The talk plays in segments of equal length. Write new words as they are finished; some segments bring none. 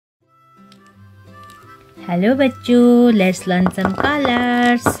Hello बच्चों, let's learn some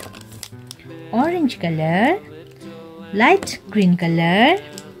colors. Orange color, light green color,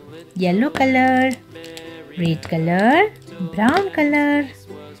 yellow color, red color, brown color,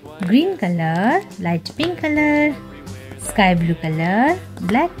 green color, light pink color, sky blue color,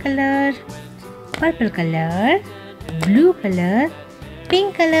 black color, purple color, blue color,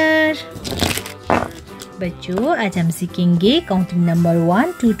 pink color. बच्चों आज हम सीखेंगे counting number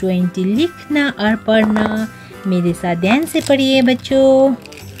 1 to 20 लिखना और पढ़ना। मेरे साथ ध्यान से पढ़िए बच्चों।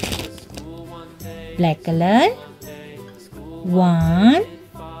 ब्लैक कलर 1,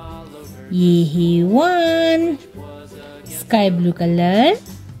 ये है 1। स्काई ब्लू कलर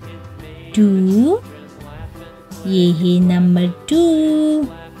 2, ये है नंबर 2।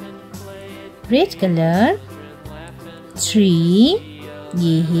 रेड कलर 3,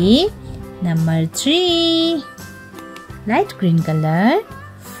 ये है नंबर 3। लाइट ग्रीन कलर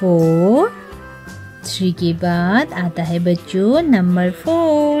 4, 3 के बाद आता है बच्चों नंबर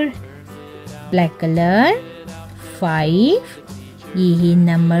 4। ब्लैक कलर 5, ये है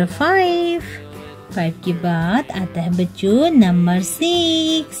नंबर 5। 5 के बाद आता है बच्चों नंबर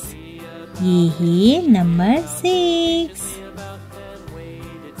 6, ये है नंबर 6।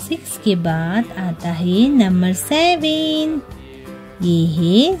 6 के बाद आता है नंबर 7, ये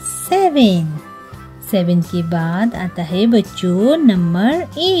है 7। 7 के बाद आता है बच्चों नंबर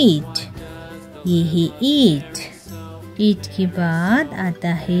 8, ये है 8। 8 के बाद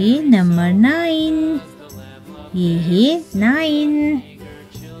आता है नंबर 9, ये है 9।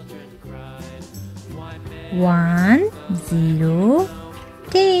 1 0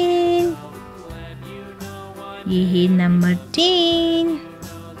 10, ये है नंबर 10।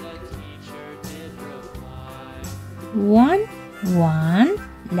 1 1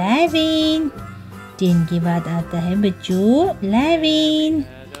 11। 10 के बाद आता है बच्चों 11।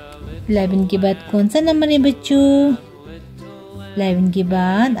 11 के बाद कौन सा नंबर है बच्चों? 11 के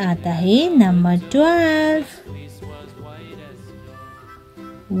बाद आता है नंबर 12।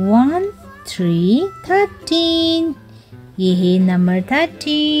 1 3 13, ये है नंबर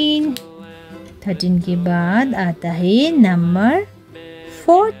 13। 13 के बाद आता है नंबर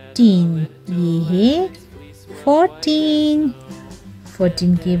 14, ये है 14।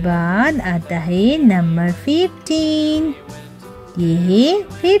 14 के बाद आता है नंबर 15, ये है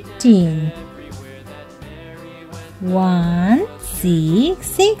 15। 1 6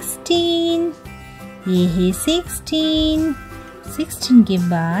 16, ये है 16। 16 के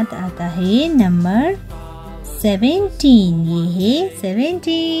बाद आता है नंबर 17, ये है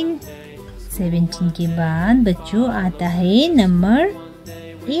 17। 17 के बाद बच्चों आता है नंबर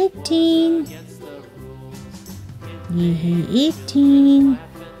 18, ये है 18।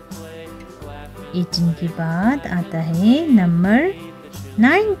 18 के बाद आता है नंबर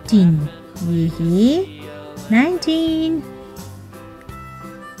 19, ये है 19।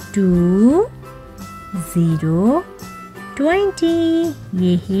 2 0 20,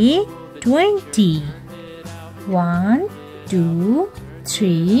 ये है 20। 1 2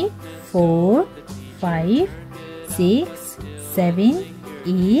 3 4 5 6 7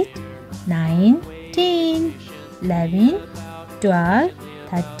 8 9 10 11 12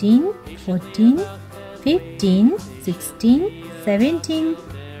 13 14 15 16 17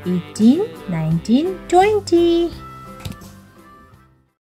 18 19 20।